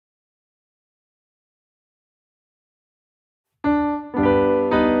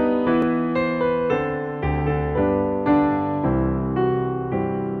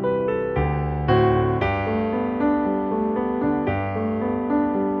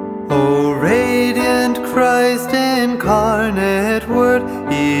O radiant Christ, incarnate Word,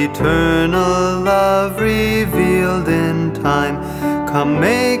 eternal love revealed in time, come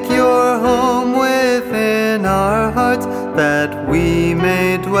make your home within our hearts, that we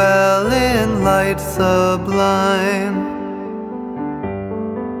may dwell in light sublime.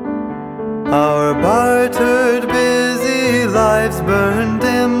 Our bartered busy lives burn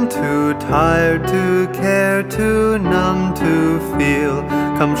dim, too tired to care, too numb to feel.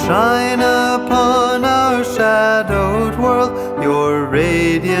 Come shine upon our shadowed world, your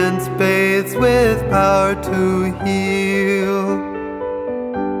radiance bathes with power to heal.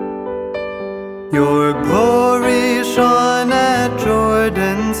 Your glory shone at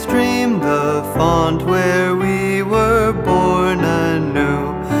Jordan's stream, the font where we were born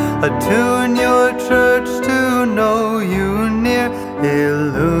anew. Attune your church to know you near,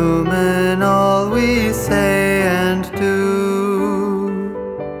 illumine all we say and do.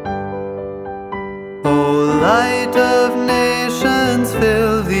 O light of nations,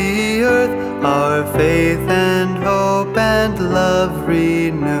 fill the earth, our faith and hope and love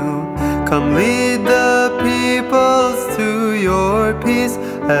renew. Come lead the peoples to your peace,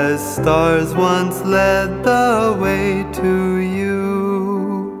 as stars once led the way to